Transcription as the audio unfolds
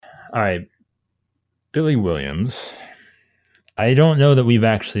All right, Billy Williams. I don't know that we've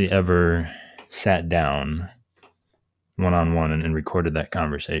actually ever sat down one on one and recorded that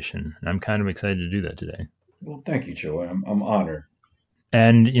conversation. And I'm kind of excited to do that today. Well, thank you, Joey. I'm honored.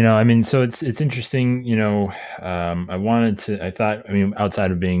 And I mean, so it's interesting. I thought, I mean,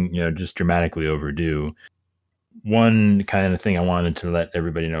 outside of being just dramatically overdue, one kind of thing I wanted to let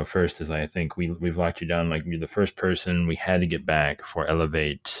everybody know first is I think we've locked you down. Like, you're the first person we had to get back for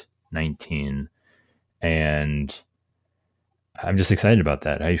Elevate 19, and I'm just excited about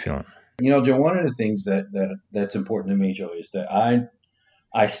that. How you feeling? Joe, one of the things that's important to me, Joey, is that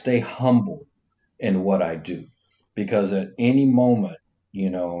I stay humble in what I do, because at any moment,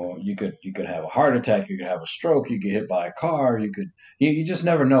 you could have a heart attack, you could have a stroke, you get hit by a car, you just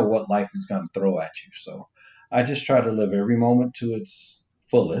never know what life is going to throw at you. So I just try to live every moment to its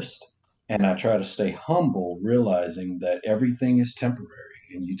fullest, and I try to stay humble, realizing that everything is temporary,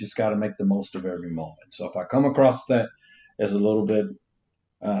 and you just got to make the most of every moment. So if I come across that as a little bit,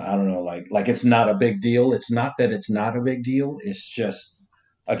 I don't know, like it's not a big deal. It's not that it's not a big deal. It's just,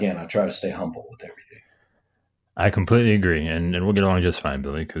 again, I try to stay humble with everything. I completely agree, and we'll get along just fine,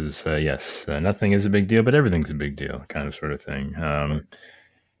 Billy. Because yes, nothing is a big deal, but everything's a big deal, kind of sort of thing.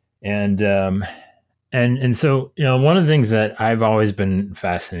 And and so one of the things that I've always been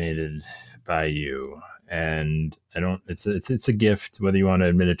fascinated by you, and I don't, it's a gift whether you want to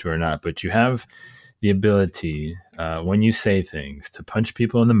admit it to or not, but you have the ability, when you say things, to punch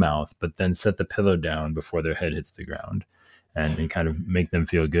people in the mouth, but then set the pillow down before their head hits the ground, and kind of make them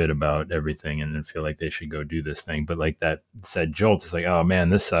feel good about everything, and then feel like they should go do this thing. But like that said jolt, it's like, oh man,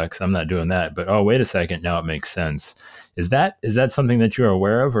 this sucks. I'm not doing that. But oh, wait a second, now it makes sense. Is that something that you're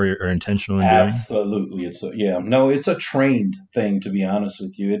aware of, or intentional in doing? Absolutely. Yeah, no, it's a trained thing, to be honest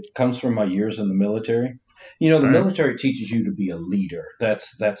with you. It comes from my years in the military. The All right. military teaches you to be a leader.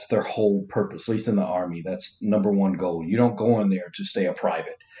 That's their whole purpose, at least in the Army. That's number one goal. You don't go in there to stay a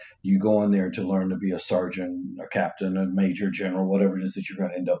private. You go in there to learn to be a sergeant, a captain, a major, general, whatever it is that you're going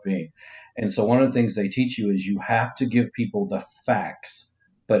to end up being. And so one of the things they teach you is you have to give people the facts,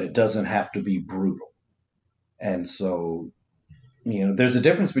 but it doesn't have to be brutal. And so there's a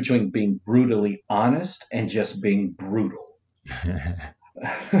difference between being brutally honest and just being brutal.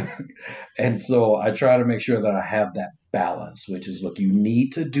 And so I try to make sure that I have that balance, which is, look, you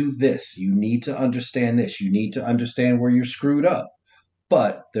need to do this. You need to understand this. You need to understand where you're screwed up,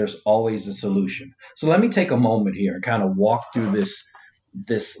 but there's always a solution. So let me take a moment here and kind of walk through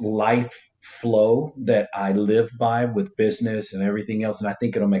this life flow that I live by with business and everything else. And I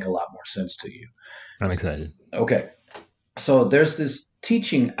think it'll make a lot more sense to you. I'm excited. Okay. So there's this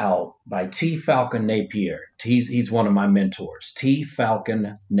teaching out by T. Falcon Napier. He's one of my mentors. T.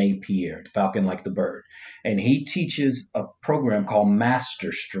 Falcon Napier, Falcon like the bird, and he teaches a program called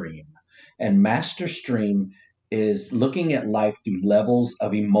Master Stream. And Master Stream is looking at life through levels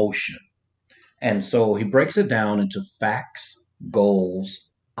of emotion. And so he breaks it down into facts, goals,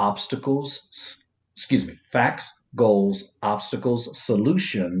 obstacles, facts, goals, obstacles,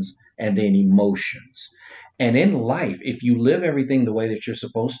 solutions, and then emotions. And in life, if you live everything the way that you're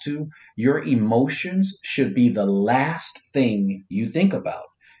supposed to, your emotions should be the last thing you think about.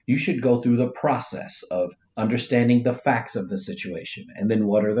 You should go through the process of understanding the facts of the situation, and then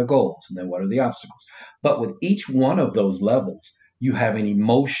what are the goals, and then what are the obstacles. But with each one of those levels, you have an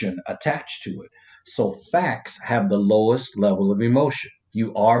emotion attached to it. So facts have the lowest level of emotion.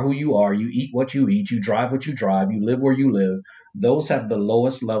 You are who you are, you eat what you eat, you drive what you drive, you live where you live. Those have the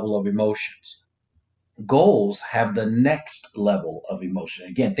lowest level of emotions. Goals have the next level of emotion.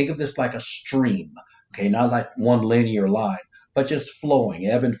 Again, think of this like a stream, okay, not like one linear line, but just flowing,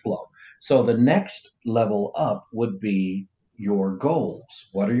 ebb and flow. So the next level up would be your goals.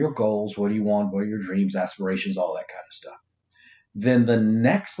 What are your goals? What do you want? What are your dreams, aspirations, all that kind of stuff? Then the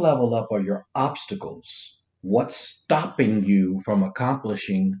next level up are your obstacles. What's stopping you from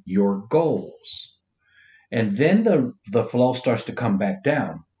accomplishing your goals? And then the flow starts to come back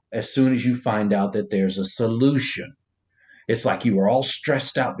down as soon as you find out that there's a solution. It's like you were all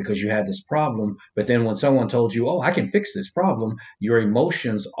stressed out because you had this problem, but then when someone told you, oh, I can fix this problem, your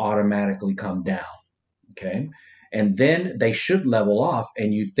emotions automatically come down. Okay. And then they should level off,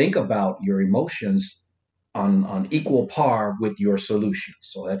 and you think about your emotions on equal par with your solutions.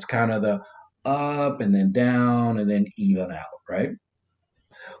 So that's kind of the up and then down and then even out, right?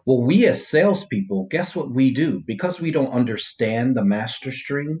 Well, we as salespeople, guess what we do? Because we don't understand the master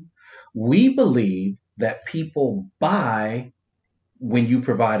stream, we believe that people buy when you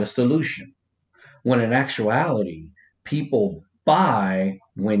provide a solution, when in actuality, people buy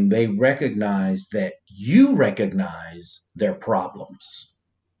when they recognize that you recognize their problems.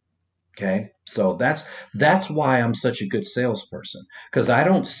 Okay. So that's why I'm such a good salesperson, because I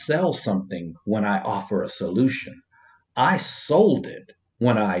don't sell something when I offer a solution. I sold it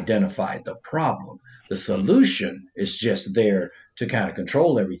when I identified the problem. The solution is just there to kind of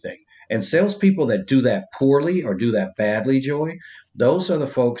control everything. And salespeople that do that poorly or do that badly, Joy, those are the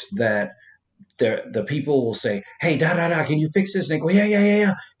folks that the people will say, "Hey, da da da, can you fix this?" And they go, "Yeah, yeah, yeah,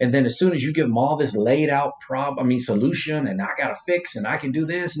 yeah." And then as soon as you give them all this laid out solution, and I got to fix, and I can do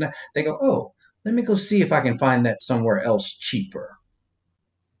this, and they go, "Oh, let me go see if I can find that somewhere else cheaper."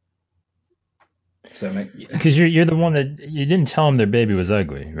 So, Because you're the one that you didn't tell them their baby was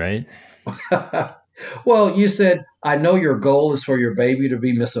ugly, right? well, you said, I know your goal is for your baby to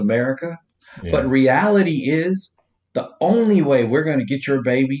be Miss America, but Yeah. reality is the only way we're going to get your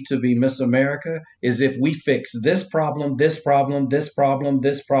baby to be Miss America is if we fix this problem, this problem, this problem,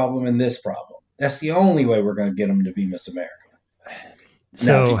 this problem, and this problem. That's the only way we're going to get them to be Miss America. Now,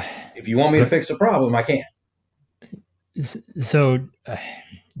 So, if you want me to fix the problem, I can. so,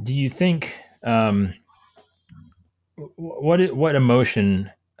 do you think what emotion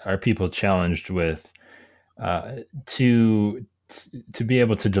are people challenged with uh, to to be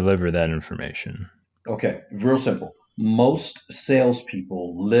able to deliver that information? Okay, real simple. Most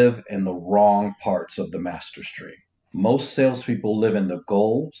salespeople live in the wrong parts of the master stream. Most salespeople live in the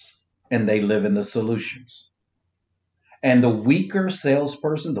goals and they live in the solutions. And the weaker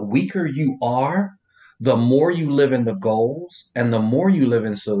salesperson, the weaker you are, the more you live in the goals and the more you live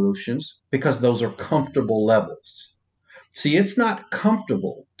in solutions because those are comfortable levels. See, it's not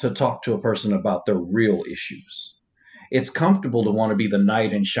comfortable to talk to a person about their real issues. It's comfortable to want to be the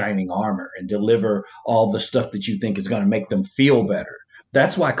knight in shining armor and deliver all the stuff that you think is going to make them feel better.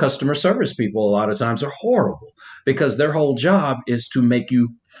 That's why customer service people a lot of times are horrible because their whole job is to make you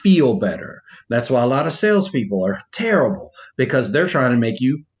feel better. That's why a lot of salespeople are terrible because they're trying to make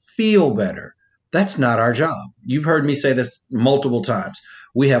you feel better. That's not our job. You've heard me say this multiple times.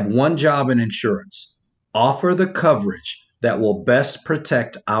 We have one job in insurance: offer the coverage that will best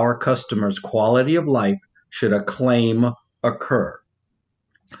protect our customers' quality of life should a claim occur.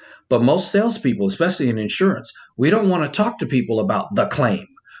 But most salespeople, especially in insurance, we don't want to talk to people about the claim.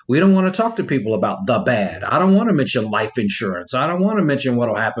 We don't want to talk to people about the bad. I don't want to mention life insurance. I don't want to mention what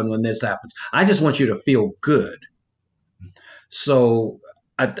will happen when this happens. I just want you to feel good. So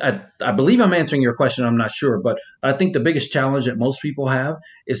I believe I'm answering your question. I'm not sure, but I think the biggest challenge that most people have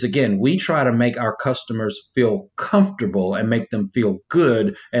is, again, we try to make our customers feel comfortable and make them feel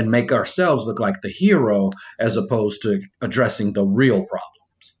good and make ourselves look like the hero as opposed to addressing the real problem.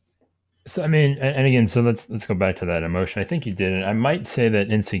 So I mean, and again, so let's go back to that emotion. I think you did, and I might say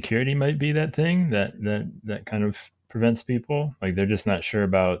that insecurity might be that thing that kind of prevents people. Like they're just not sure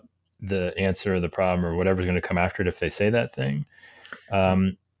about the answer or the problem or whatever's going to come after it if they say that thing.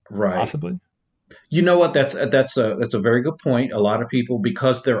 Right. Possibly. You know what? That's a very good point. A lot of people,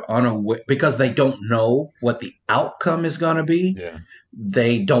 because they're unaware, because they don't know what the outcome is going to be, Yeah.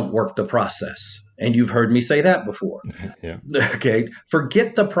 they don't work the process. And you've heard me say that before. Yeah. Okay,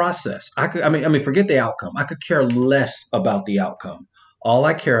 forget the process. Forget the outcome. I could care less about the outcome. All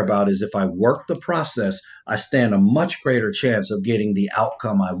I care about is if I work the process, I stand a much greater chance of getting the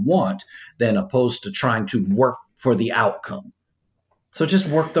outcome I want than opposed to trying to work for the outcome. So just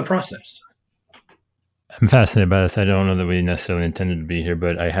work the process. I'm fascinated by this. I don't know that we necessarily intended to be here,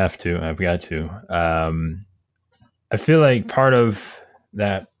 but I have to. I've got to. I feel like part of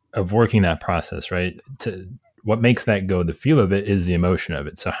that of working that process, right? To what makes that go, the feel of it is the emotion of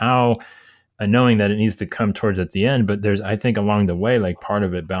it. So how knowing that it needs to come towards at the end, but there's I think along the way, like part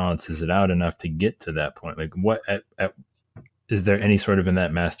of it balances it out enough to get to that point. Like is there any sort of in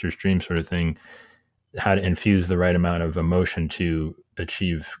that master stream sort of thing, how to infuse the right amount of emotion to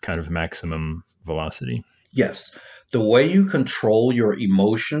achieve kind of maximum velocity? Yes, the way you control your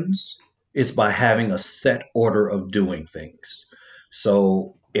emotions is by having a set order of doing things.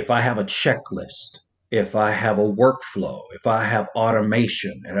 So if I have a checklist, if I have a workflow, if I have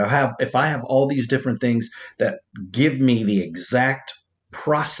automation, and if I have all these different things that give me the exact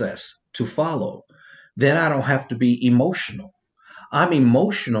process to follow, then I don't have to be emotional. I'm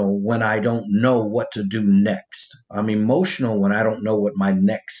emotional when I don't know what to do next. I'm emotional when I don't know what my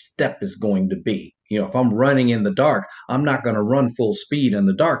next step is going to be. If I'm running in the dark, I'm not going to run full speed in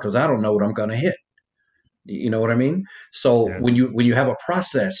the dark because I don't know what I'm going to hit. You know what I mean? So Yeah. when you have a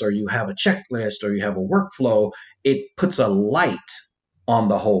process or you have a checklist or you have a workflow, it puts a light on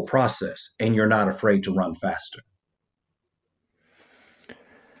the whole process and you're not afraid to run faster.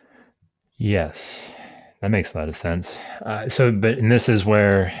 Yes, that makes a lot of sense. And this is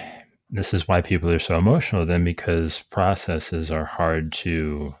why people are so emotional then, because processes are hard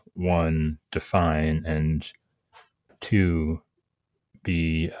to one, define, and two,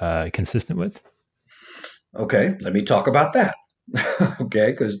 be consistent with? Okay, let me talk about that.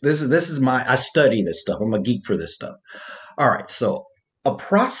 Okay, because this is my I study this stuff. I'm a geek for this stuff. All right, so a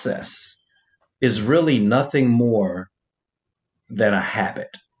process is really nothing more than a habit.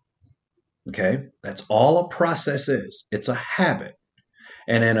 Okay, that's all a process is. It's a habit.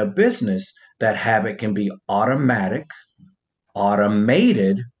 And in a business, that habit can be automatic,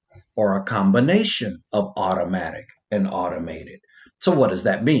 automated, or a combination of automatic and automated. So, what does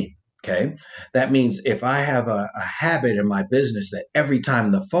that mean? Okay, that means if I have a habit in my business that every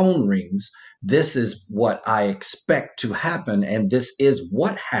time the phone rings, this is what I expect to happen, and this is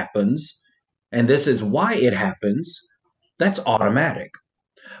what happens, and this is why it happens, that's automatic.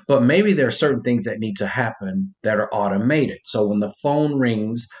 But maybe there are certain things that need to happen that are automated. So when the phone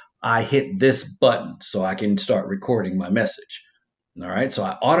rings, I hit this button so I can start recording my message. All right. So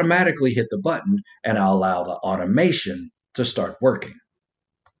I automatically hit the button and I allow the automation to start working.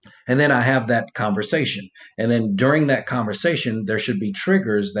 And then I have that conversation. And then during that conversation, there should be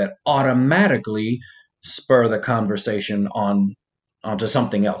triggers that automatically spur the conversation onto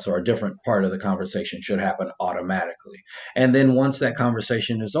something else, or a different part of the conversation should happen automatically. And then once that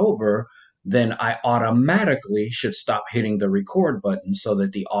conversation is over, then I automatically should stop hitting the record button so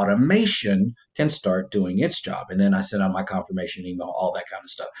that the automation can start doing its job. And then I send out my confirmation email, all that kind of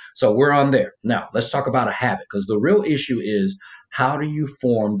stuff. So we're on there. Now, let's talk about a habit, because the real issue is, how do you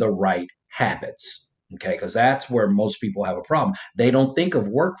form the right habits? Okay, because that's where most people have a problem. They don't think of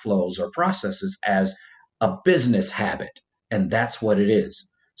workflows or processes as a business habit, and that's what it is.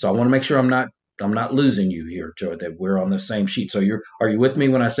 So I want to make sure I'm not losing you here, Joe, that we're on the same sheet. So are you with me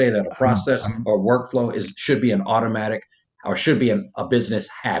when I say that a process or workflow should be an automatic, or should be a business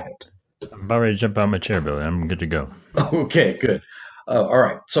habit? I'm about ready to jump out of my chair, Billy. I'm good to go. Okay, good. All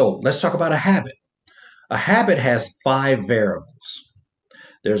right. So let's talk about a habit. A habit has 5 variables.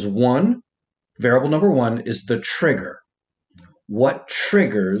 There's variable number 1 is the trigger. What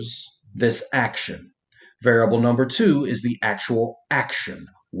triggers this action? Variable number 2 is the actual action.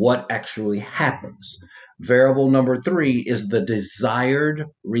 What actually happens? Variable number 3 is the desired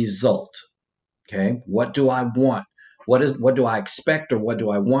result. Okay, what do I want? What do I expect, or what do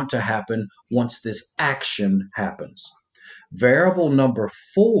I want to happen once this action happens? Variable number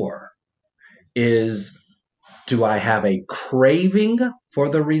 4 is, do I have a craving for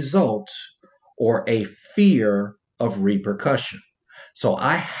the result or a fear of repercussion? So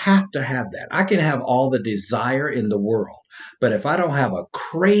I have to have that. I can have all the desire in the world, but if I don't have a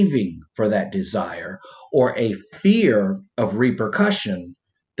craving for that desire or a fear of repercussion,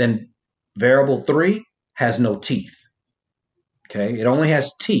 then variable 3 has no teeth. Okay, it only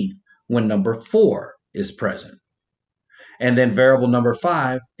has teeth when number 4 is present. And then variable number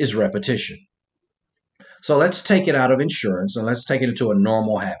 5 is repetition. So let's take it out of insurance and let's take it into a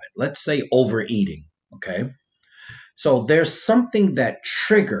normal habit. Let's say overeating. Okay. So there's something that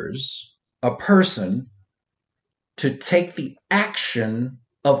triggers a person to take the action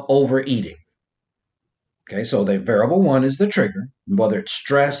of overeating. Okay. So the variable 1 is the trigger, whether it's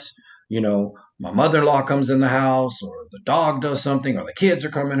stress, my mother-in-law comes in the house, or the dog does something, or the kids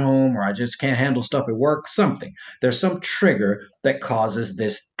are coming home, or I just can't handle stuff at work, something. There's some trigger that causes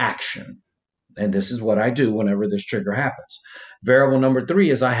this action. And this is what I do whenever this trigger happens. Variable number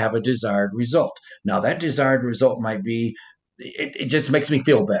 3 is I have a desired result. Now, that desired result might be, it just makes me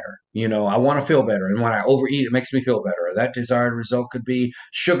feel better. I want to feel better. And when I overeat, it makes me feel better. Or that desired result could be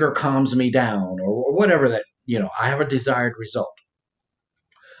sugar calms me down, or whatever that, I have a desired result.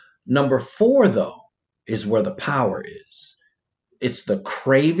 Number 4, though, is where the power is. It's the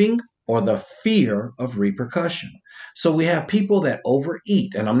craving or the fear of repercussion. So we have people that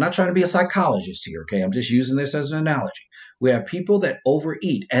overeat, and I'm not trying to be a psychologist here, okay? I'm just using this as an analogy. We have people that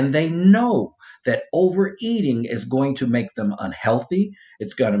overeat, and they know that overeating is going to make them unhealthy.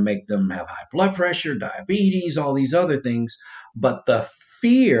 It's going to make them have high blood pressure, diabetes, all these other things. But the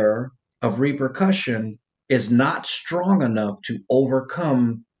fear of repercussion is not strong enough to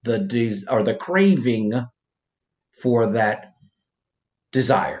overcome the craving for that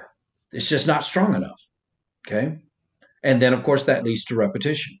desire. It's just not strong enough. Okay. And then, of course, that leads to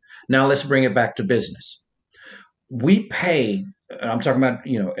repetition. Now, let's bring it back to business. We pay, I'm talking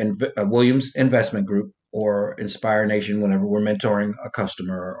about, Williams Investment Group or Inspire Nation, whenever we're mentoring a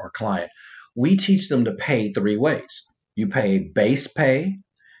customer or client, we teach them to pay 3 ways. You pay base pay,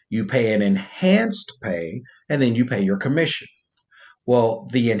 you pay an enhanced pay, and then you pay your commission. Well,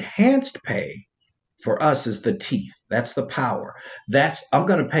 the enhanced pay for us is the teeth. That's the power. I'm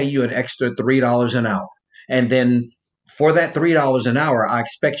going to pay you an extra $3 an hour. And then For that $3 an hour, I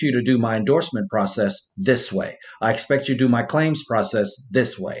expect you to do my endorsement process this way. I expect you to do my claims process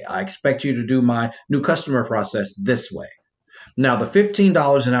this way. I expect you to do my new customer process this way. Now, the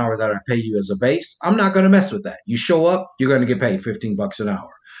 $15 an hour that I pay you as a base, I'm not going to mess with that. You show up, you're going to get paid 15 bucks an hour.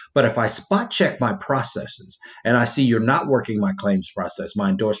 But if I spot check my processes and I see you're not working my claims process, my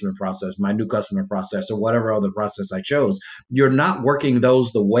endorsement process, my new customer process, or whatever other process I chose, you're not working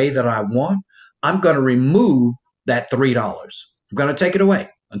those the way that I want, I'm going to remove that $3. I'm going to take it away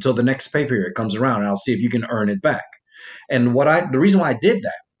until the next pay period comes around, and I'll see if you can earn it back. And the reason why I did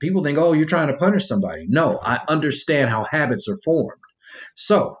that, people think, oh, you're trying to punish somebody. No, I understand how habits are formed.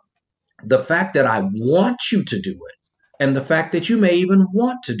 So the fact that I want you to do it and the fact that you may even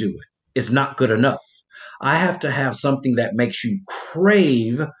want to do it is not good enough. I have to have something that makes you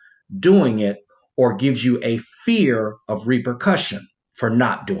crave doing it or gives you a fear of repercussion for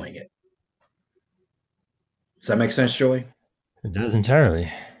not doing it. Does that make sense, Joey? It does entirely.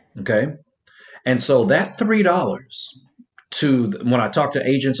 Okay. And so that $3 when I talk to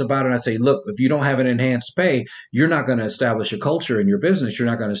agents about it, I say, look, if you don't have an enhanced pay, you're not going to establish a culture in your business. You're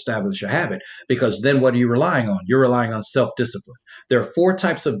not going to establish a habit, because then what are you relying on? You're relying on self-discipline. There are 4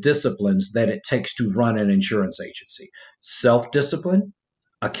 types of disciplines that it takes to run an insurance agency: self-discipline,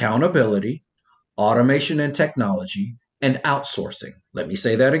 accountability, automation and technology, and outsourcing. Let me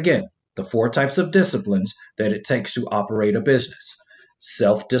say that again. The 4 types of disciplines that it takes to operate a business: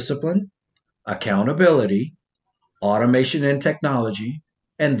 self-discipline, accountability, automation and technology,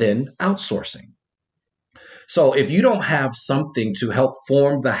 and then outsourcing. So if you don't have something to help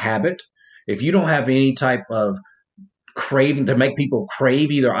form the habit, if you don't have any type of craving to make people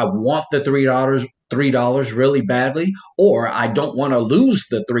crave, either I want the $3 really badly, or I don't want to lose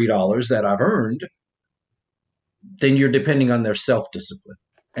the $3 that I've earned, then you're depending on their self-discipline.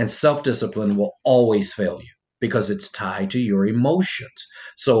 And self-discipline will always fail you because it's tied to your emotions.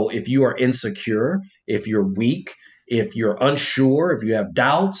 So if you are insecure, if you're weak, if you're unsure, if you have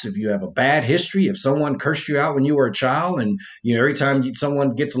doubts, if you have a bad history, if someone cursed you out when you were a child, and every time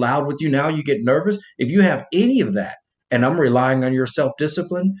someone gets loud with you now you get nervous, if you have any of that, and I'm relying on your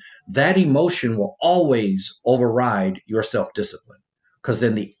self-discipline, that emotion will always override your self-discipline. Because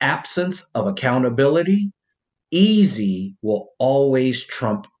in the absence of accountability, easy will always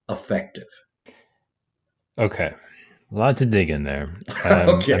trump effective. Okay. A lot to dig in there.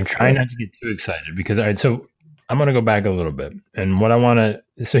 Okay. I'm trying not to get too excited because, all right, so I'm going to go back a little bit. And what I want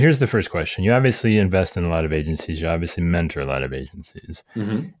to, so here's the first question. You obviously invest in a lot of agencies. You obviously mentor a lot of agencies.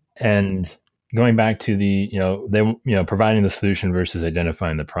 Mm-hmm. And going back to the, providing the solution versus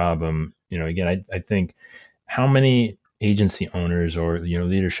identifying the problem, again, I think how many agency owners or,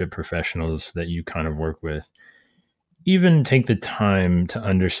 leadership professionals that you kind of work with even take the time to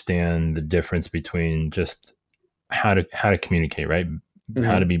understand the difference between just how to communicate, right? Mm-hmm.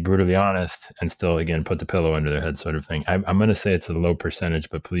 How to be brutally honest and still, again, put the pillow under their head, sort of thing. I'm going to say it's a low percentage,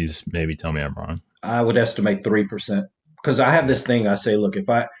 but please maybe tell me I'm wrong. I would estimate 3%, because I have this thing. I say, look, if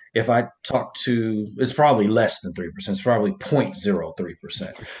I talk to, it's probably less than 3%. It's probably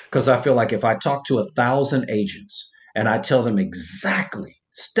 0.03%, because I feel like if I talk to 1,000 agents and I tell them exactly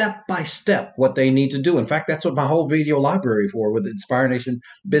step by step what they need to do. In fact, that's what my whole video library for with Inspire Nation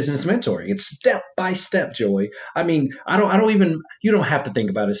Business Mentoring. It's step by step, Joey. I mean, I don't even, you don't have to think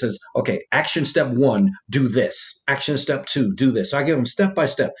about it. It says, okay, action step 1, do this. Action step 2, do this. So I give them step by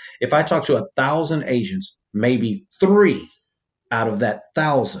step. If I talk to 1,000 agents, maybe 3 out of that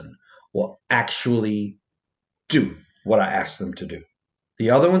 1,000 will actually do what I ask them to do.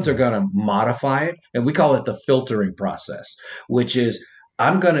 The other ones are going to modify it, and we call it the filtering process, which is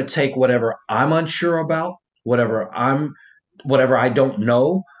I'm going to take whatever I'm unsure about, whatever I don't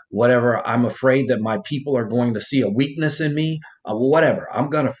know, whatever I'm afraid that my people are going to see a weakness in me, whatever. I'm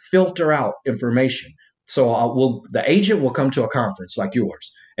going to filter out information. So the agent will come to a conference like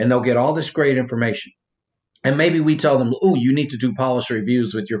yours, and they'll get all this great information. And maybe we tell them, oh, you need to do policy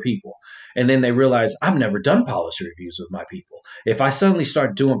reviews with your people. And then they realize, I've never done policy reviews with my people. If I suddenly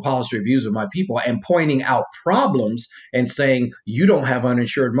start doing policy reviews with my people and pointing out problems and saying, you don't have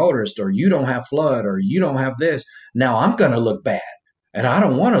uninsured motorists, or you don't have flood, or you don't have this, now I'm going to look bad. And I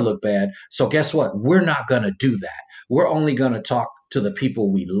don't want to look bad. So guess what? We're not going to do that. We're only going to talk to the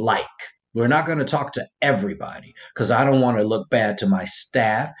people we like. We're not going to talk to everybody, because I don't want to look bad to my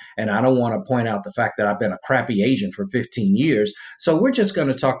staff, and I don't want to point out the fact that I've been a crappy agent for 15 years. So we're just going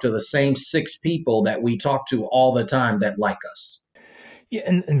to talk to the same 6 people that we talk to all the time that like us. Yeah,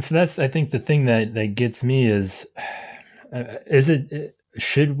 and so that's, I think, the thing that gets me is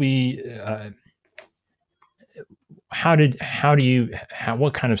should we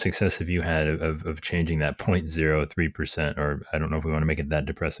what kind of success have you had of changing that 0.03%, or I don't know if we want to make it that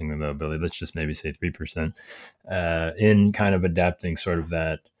depressing though, Billy, let's just maybe say 3%, in kind of adapting sort of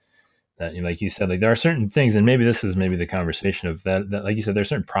that, you know, like you said, like there are certain things, and maybe this is maybe the conversation of that, like you said, there are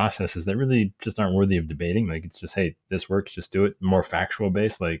certain processes that really just aren't worthy of debating. Like it's just, hey, this works, just do it. More factual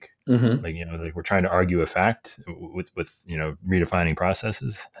based, Mm-hmm. like, you know, like we're trying to argue a fact with, you know, redefining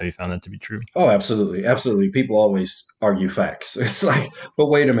processes. Have you found that to be true? Oh, absolutely, absolutely. People always argue facts. It's like, but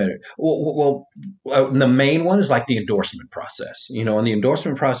wait a minute. The main one is like the endorsement process. You know, in the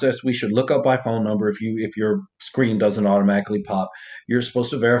endorsement process, we should look up by phone number if your screen doesn't automatically pop. You're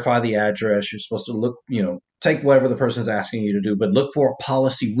supposed to verify the address. You're supposed to look, you know, take whatever the person's asking you to do, but look for a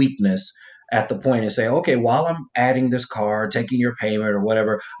policy weakness at the point and say, okay, while I'm adding this card, taking your payment or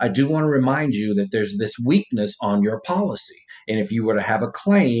whatever, I do want to remind you that there's this weakness on your policy. And if you were to have a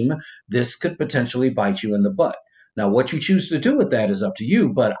claim, this could potentially bite you in the butt. Now, what you choose to do with that is up to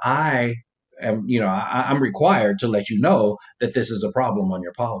you, but I am, you know, I'm required to let you know that this is a problem on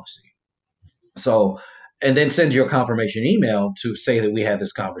your policy. So, and then send you a confirmation email to say that we had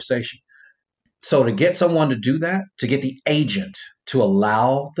this conversation. So, to get someone to do that, to get the agent to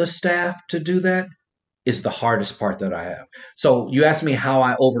allow the staff to do that, is the hardest part that I have. So you asked me how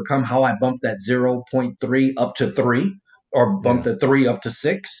I bumped that zero point 0.3 up to 3 or bumped Yeah. the 3 up to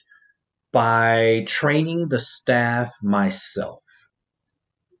 6 by training the staff myself.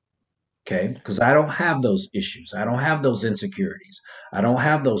 Okay. Because I don't have those issues. I don't have those insecurities. I don't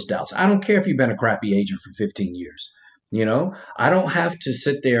have those doubts. I don't care if you've been a crappy agent for 15 years. You know, I don't have to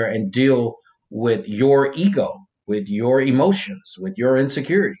sit there and deal with your ego, with your emotions, with your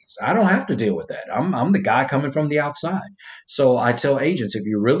insecurities. I don't have to deal with that. I'm the guy coming from the outside. So I tell agents, if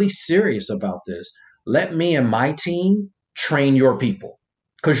you're really serious about this, let me and my team train your people,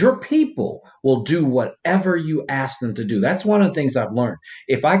 because your people will do whatever you ask them to do. That's one of the things I've learned.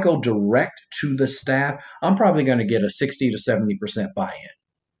 If I go direct to the staff, I'm probably going to get a 60 to 70% buy-in,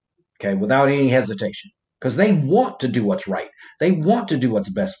 okay, without any hesitation. Because they want to do what's right. They want to do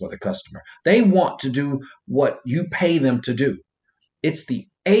what's best for the customer. They want to do what you pay them to do. It's the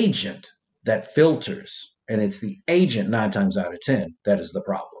agent that filters, and it's the agent 9 times out of 10 that is the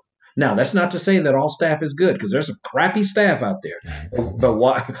problem. Now, that's not to say that all staff is good, because there's some crappy staff out there. But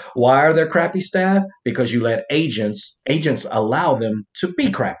why are there crappy staff? Because you let agents allow them to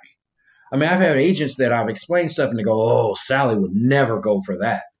be crappy. I mean, I've had agents that I've explained stuff and they go, "Oh, Sally would never go for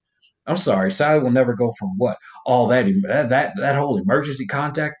that." I'm sorry, Sally will never go for what? All that whole emergency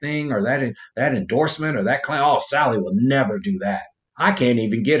contact thing, or that endorsement, or that claim. Oh, Sally will never do that. I can't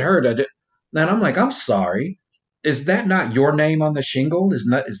even get her to do. And I'm like, I'm sorry. Is that not your name on the shingle? Is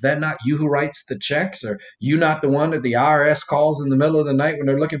that not you who writes the checks? Or you not the one that the IRS calls in the middle of the night when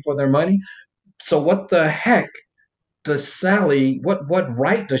they're looking for their money? So what the heck does Sally, what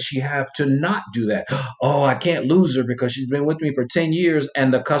right does she have to not do that? Oh, I can't lose her because she's been with me for 10 years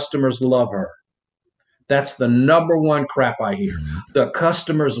and the customers love her. That's the number one crap I hear. The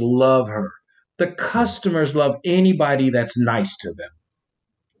customers love her. The customers love anybody that's nice to them.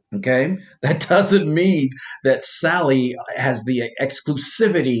 Okay? That doesn't mean that Sally has the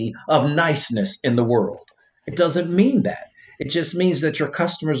exclusivity of niceness in the world. It doesn't mean that. It just means that your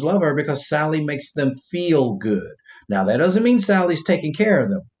customers love her because Sally makes them feel good. Now, that doesn't mean Sally's taking care of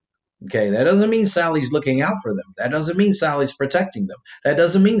them. Okay, that doesn't mean Sally's looking out for them. That doesn't mean Sally's protecting them. That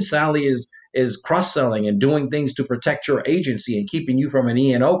doesn't mean Sally is cross-selling and doing things to protect your agency and keeping you from an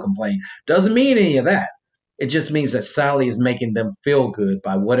E&O complaint. Doesn't mean any of that. It just means that Sally is making them feel good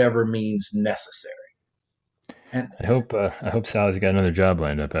by whatever means necessary. And I hope Sally's got another job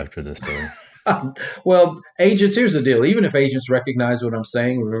lined up after this, Billy. well, agents, here's the deal. Even if agents recognize what I'm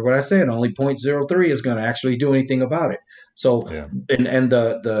saying, remember what I said, only 0.03 is going to actually do anything about it. So, Yeah. and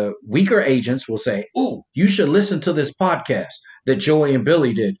the weaker agents will say, "Ooh, you should listen to this podcast that Joey and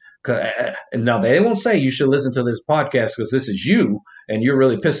Billy did." And now they won't say you should listen to this podcast because this is you and you're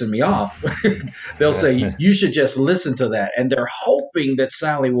really pissing me off. They'll say you should just listen to that, and they're hoping that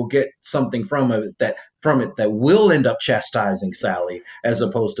Sally will get something from it that will end up chastising Sally, as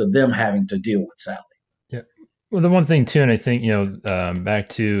opposed to them having to deal with Sally. Yeah. Well, the one thing too, and I think, you know, back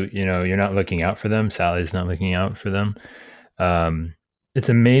to, you know, you're not looking out for them. Sally's not looking out for them. It's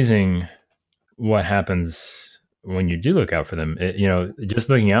amazing what happens when you do look out for them. You know, just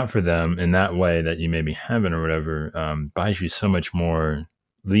looking out for them in that way that you maybe haven't or whatever, buys you so much more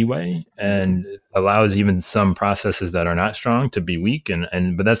leeway and allows even some processes that are not strong to be weak.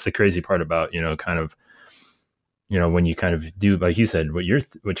 But that's the crazy part about, you know, kind of, you know, when you kind of do, like you said, what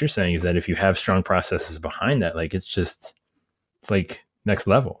you're saying is that if you have strong processes behind that, like it's like next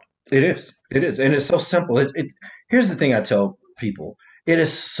level. It is. It is. And it's so simple. Here's the thing I tell people. It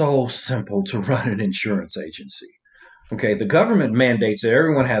is so simple to run an insurance agency. Okay. The government mandates that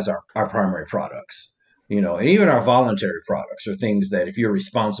everyone has our primary products, and even our voluntary products are things that if you're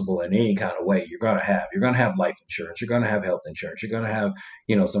responsible in any kind of way, you're going to have. You're going to have life insurance. You're going to have health insurance. You're going to have,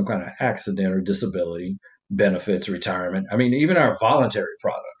 some kind of accident or disability benefits, retirement. I mean, even our voluntary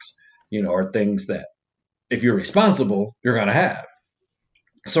products, are things that if you're responsible, you're going to have.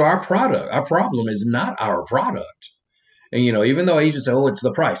 So our problem is not our product. And even though agents say, "Oh, it's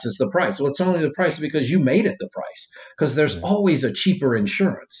the price." Well, it's only the price because you made it the price. Because there's Right. always a cheaper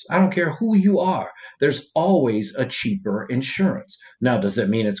insurance. I don't care who you are. There's always a cheaper insurance. Now, does it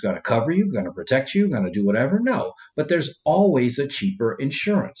mean it's going to cover you, going to protect you, going to do whatever? No. But there's always a cheaper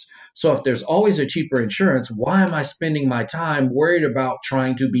insurance. So if there's always a cheaper insurance, why am I spending my time worried about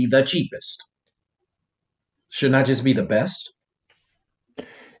trying to be the cheapest? Shouldn't I just be the best?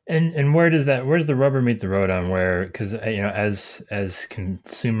 And where's the rubber meet the road on where, because as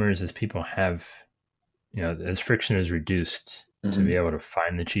consumers, as people have, as friction is reduced to be Hmm. able to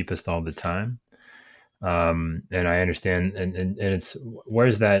find the cheapest all the time. And I understand, and it's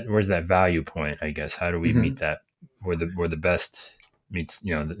where's that value point, I guess. How do we meet Hmm. that where the best meets,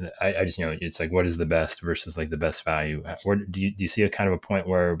 I just, it's like, what is the best versus like the best value? Where do you see a kind of a point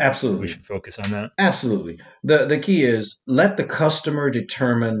where we Absolutely. should focus on that? Absolutely. The key is let the customer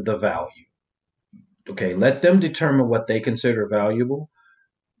determine the value. Okay, let them determine what they consider valuable.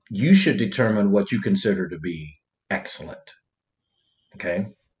 You should determine what you consider to be excellent. Okay?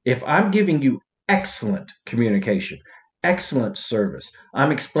 If I'm giving you excellent communication, excellent service,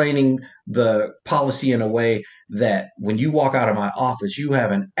 I'm explaining the policy in a way that when you walk out of my office, you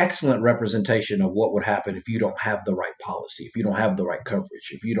have an excellent representation of what would happen if you don't have the right policy, if you don't have the right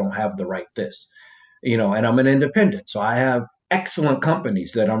coverage, if you don't have the right this. And I'm an independent, so I have excellent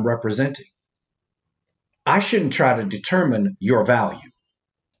companies that I'm representing. I shouldn't try to determine your value.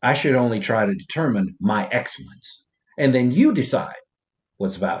 I should only try to determine my excellence. And then you decide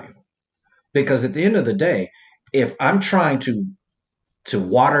what's valuable. Because at the end of the day, if I'm trying to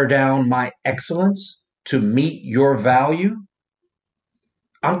water down my excellence to meet your value,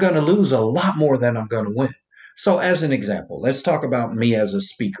 I'm going to lose a lot more than I'm going to win. So as an example, let's talk about me as a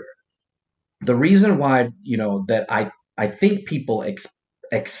speaker. The reason why, that I think people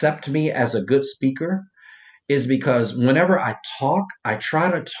accept me as a good speaker is because whenever I talk, I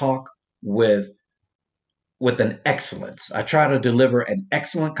try to talk with an excellence. I try to deliver an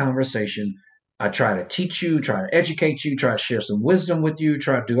excellent conversation. I try to teach you, try to educate you, try to share some wisdom with you,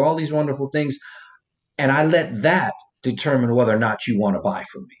 try to do all these wonderful things, and I let that determine whether or not you want to buy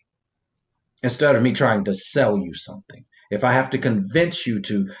from me instead of me trying to sell you something. If I have to convince you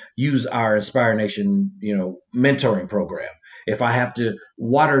to use our Inspire Nation, mentoring program, if I have to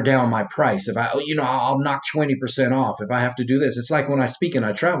water down my price, if I'll knock 20% off, if I have to do this, it's like when I speak and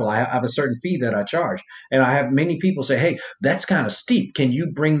I travel, I have a certain fee that I charge. And I have many people say, "Hey, that's kind of steep. Can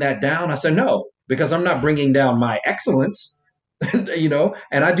you bring that down?" I say, "No, because I'm not bringing down my excellence." And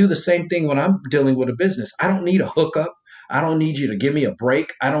I do the same thing when I'm dealing with a business. I don't need a hookup. I don't need you to give me a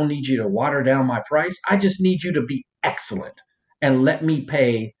break. I don't need you to water down my price. I just need you to be excellent and let me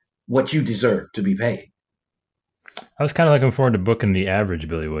pay what you deserve to be paid. I was kind of looking forward to booking the average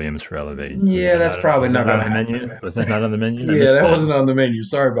Billy Williams for Elevate. Was Yeah, that that's not probably was that not not going on to the menu? happen. Was that not on the menu? I Yeah, missed that that. wasn't on the menu.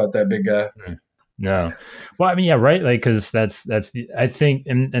 Sorry about that, big guy. No. Well, I mean, yeah, right. Like, because that's the I think,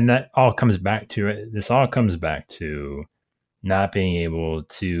 and that all comes back to it. This all comes back to not being able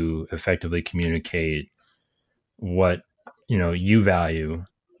to effectively communicate what you value,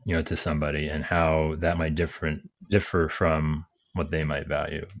 to somebody, and how that might differ from what they might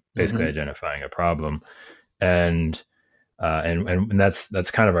value. Basically, Hmm. identifying a problem, and and that's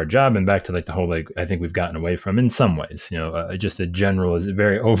kind of our job. And back to like the whole, like, I think we've gotten away from, in some ways, just a general is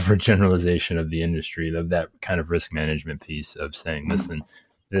very overgeneralization of the industry, of that kind of risk management piece of saying, listen,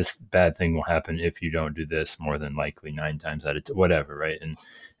 this bad thing will happen if you don't do this, more than likely 9 times out of whatever, right? And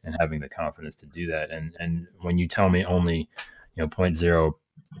having the confidence to do that. And when you tell me only, point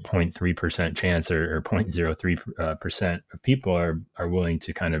 0.3% chance, or 0.03% of people are willing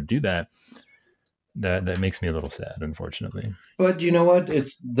to kind of do that, that makes me a little sad, unfortunately. But you know what?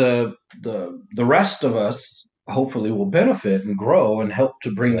 It's the rest of us hopefully will benefit and grow and help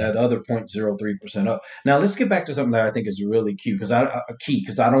to bring Yeah. that other 0.03% up. Now let's get back to something that I think is really key because I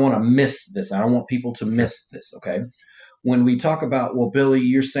don't want to miss this. I don't want people to Sure. miss this. Okay. When we talk about, well, Billy,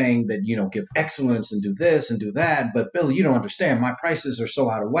 you're saying that, give excellence and do this and do that, but Billy, you don't understand. My prices are so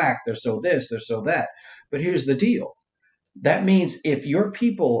out of whack. They're so this, they're so that. But here's the deal. That means if your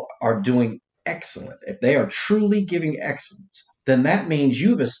people are doing excellent, if they are truly giving excellence, then that means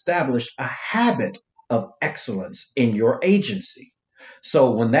you've established a habit of excellence in your agency.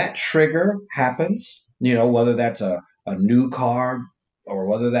 So when that trigger happens, whether that's a new car or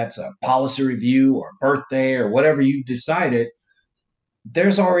whether that's a policy review or birthday or whatever you decided,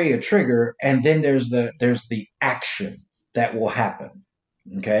 there's already a trigger, and then there's the action that will happen.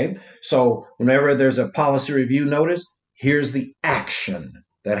 Okay, so whenever there's a policy review notice, here's the action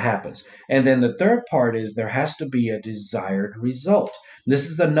that happens. And then the third part is there has to be a desired result. This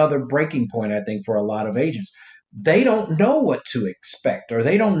is another breaking point, I think, for a lot of agents. They don't know what to expect, or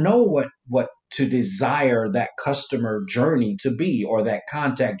they don't know what to desire that customer journey to be, or that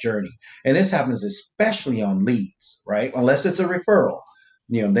contact journey. And this happens especially on leads, right? Unless it's a referral,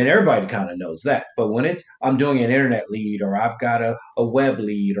 then everybody kind of knows that. But when it's I'm doing an internet lead, or I've got a web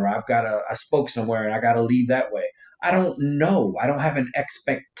lead, or I spoke somewhere and I got to lead that way, I don't know. I don't have an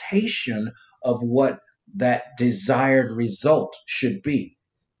expectation of what that desired result should be.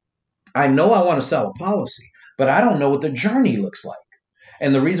 I know I want to sell a policy, but I don't know what the journey looks like.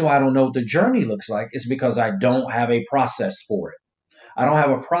 And the reason why I don't know what the journey looks like is because I don't have a process for it. I don't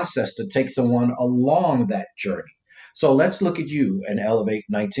have a process to take someone along that journey. So let's look at you and Elevate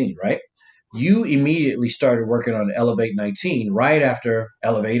 19, right? You immediately started working on Elevate 19 right after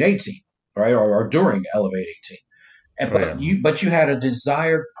Elevate 18, right? Or during Elevate 18. But you had a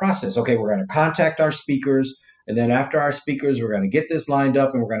desired process. Okay, we're going to contact our speakers, and then after our speakers, we're going to get this lined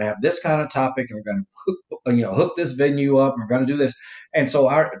up, and we're going to have this kind of topic, and we're going to hook this venue up, and we're going to do this. And so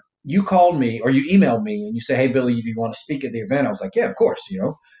you called me, or you emailed me, and you say, "Hey, Billy, do you want to speak at the event?" I was like, "Yeah, of course."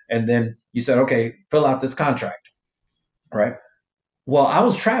 And then you said, "Okay, fill out this contract." Right. Well, I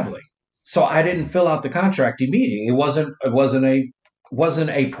was traveling, so I didn't fill out the contract immediately. It wasn't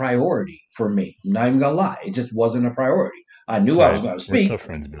a priority for me. I'm not even gonna lie, it just wasn't a priority. I knew I was going to We're speak. still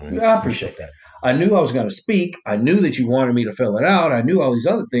friends, Billy. I appreciate that. I knew I was going to speak. I knew that you wanted me to fill it out. I knew all these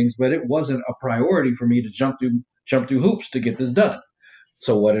other things, but it wasn't a priority for me to jump through hoops to get this done.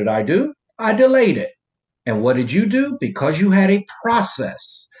 So what did I do? I delayed it. And what did you do? Because you had a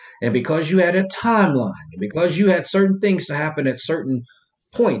process, and because you had a timeline, and because you had certain things to happen at certain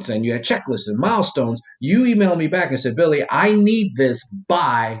points, and you had checklists and milestones, you emailed me back and said, "Billy, I need this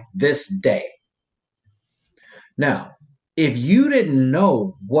by this day." Now, if you didn't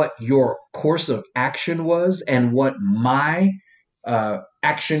know what your course of action was, and what my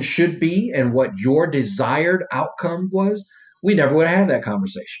action should be, and what your desired outcome was, we never would have had that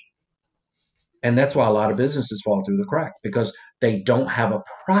conversation. And that's why a lot of businesses fall through the crack, because they don't have a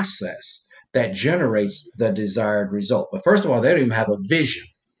process that generates the desired result. But first of all, they don't even have a vision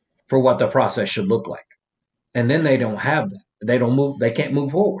for what the process should look like. And then they don't have that. They can't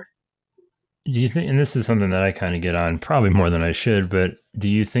move forward. Do you think, and this is something that I kind of get on probably more than I should, but do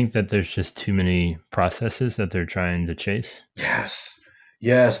you think that there's just too many processes that they're trying to chase? Yes.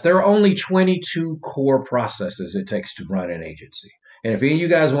 There are only 22 core processes it takes to run an agency. And if any of you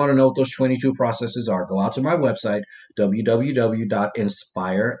guys want to know what those 22 processes are, go out to my website,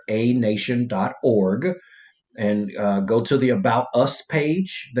 www.inspireanation.org, and go to the About Us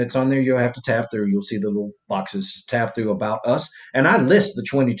page that's on there. You'll have to tab through. You'll see the little boxes, tab through About Us. And I list the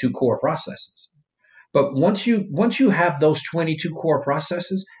 22 core processes. But once you have those 22 core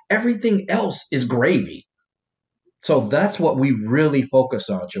processes, everything else is gravy. So that's what we really focus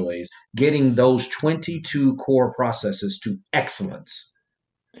on, Joey, is getting those 22 core processes to excellence.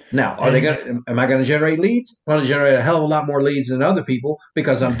 Now, am I going to generate leads? I'm going to generate a hell of a lot more leads than other people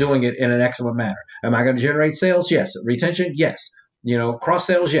because I'm doing it in an excellent manner. Am I going to generate sales? Yes. Retention? Yes. Cross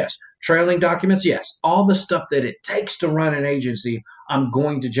sales? Yes. Trailing documents? Yes. All the stuff that it takes to run an agency, I'm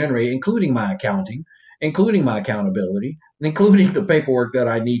going to generate, including my accounting, including my accountability, including the paperwork that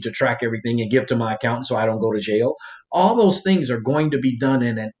I need to track everything and give to my accountant so I don't go to jail. All those things are going to be done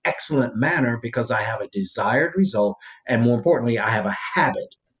in an excellent manner because I have a desired result. And more importantly, I have a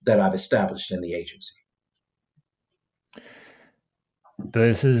habit that I've established in the agency.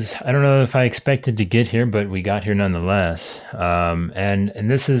 This is, I don't know if I expected to get here, but we got here nonetheless. And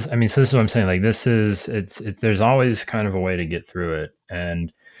this is, so this is what I'm saying. Like, there's always kind of a way to get through it.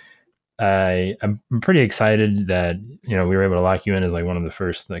 And I'm pretty excited that, we were able to lock you in as like one of the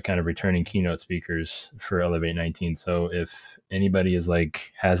first kind of returning keynote speakers for Elevate 19. So if anybody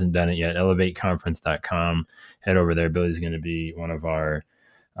hasn't done it yet, elevateconference.com, head over there. Billy's going to be one of our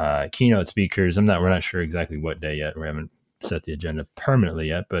keynote speakers. We're not sure exactly what day yet. We haven't set the agenda permanently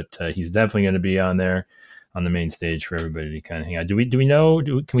yet, but he's definitely going to be on there on the main stage for everybody to kind of hang out. Do we know,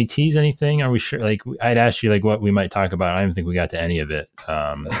 can we tease anything? Are we sure? I'd asked you what we might talk about. I don't think we got to any of it.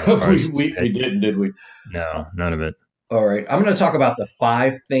 We didn't, did we? No, none of it. All right. I'm going to talk about the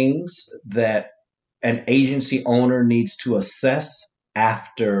 5 things that an agency owner needs to assess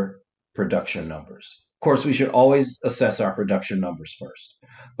after production numbers. Of course, we should always assess our production numbers first.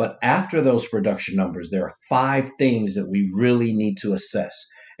 But after those production numbers, there are 5 things that we really need to assess.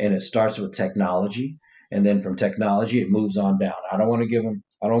 And it starts with technology. And then from technology, it moves on down. I don't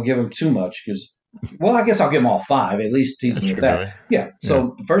give them too much because, well, I guess I'll give them all 5, at least tease me with Sure, that. Billy. Yeah. Yeah.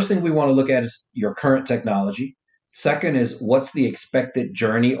 So the first thing we want to look at is your current technology. Second is what's the expected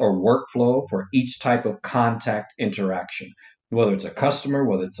journey or workflow for each type of contact interaction, whether it's a customer,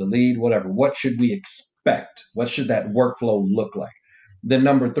 whether it's a lead, whatever. What should we expect? What should that workflow look like? Then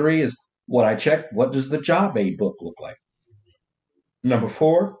number 3 is what I checked. What does the job aid book look like? Number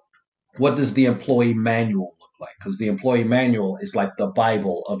 4, what does the employee manual look like? Because the employee manual is like the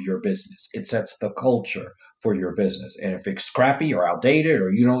Bible of your business. It sets the culture for your business. And if it's crappy or outdated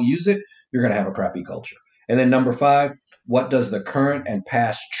or you don't use it, you're going to have a crappy culture. And then number 5, what does the current and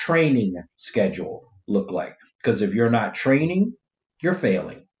past training schedule look like? Because if you're not training, you're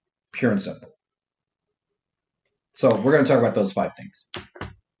failing, pure and simple. So we're going to talk about those 5 things.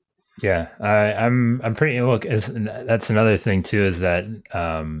 Yeah, I'm pretty look. That's another thing too is that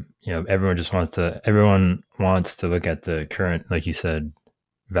everyone wants to look at the current, like you said,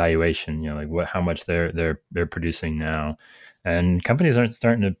 valuation. Like how much they're producing now, and companies aren't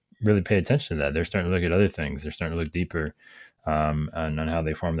starting to really pay attention to that. They're starting to look at other things. They're starting to look deeper on how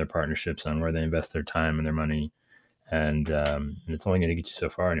they form their partnerships, on where they invest their time and their money, and it's only going to get you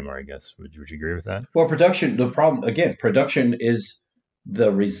so far anymore. I guess. Would you agree with that? Well, production is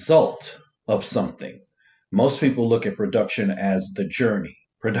the result of something. Most people look at production as the journey.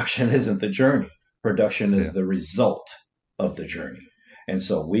 Production isn't the journey. Production is the result of the journey. And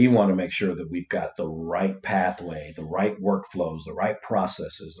so we want to make sure that we've got the right pathway, the right workflows, the right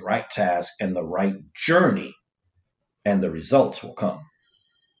processes, the right task, and the right journey, and the results will come.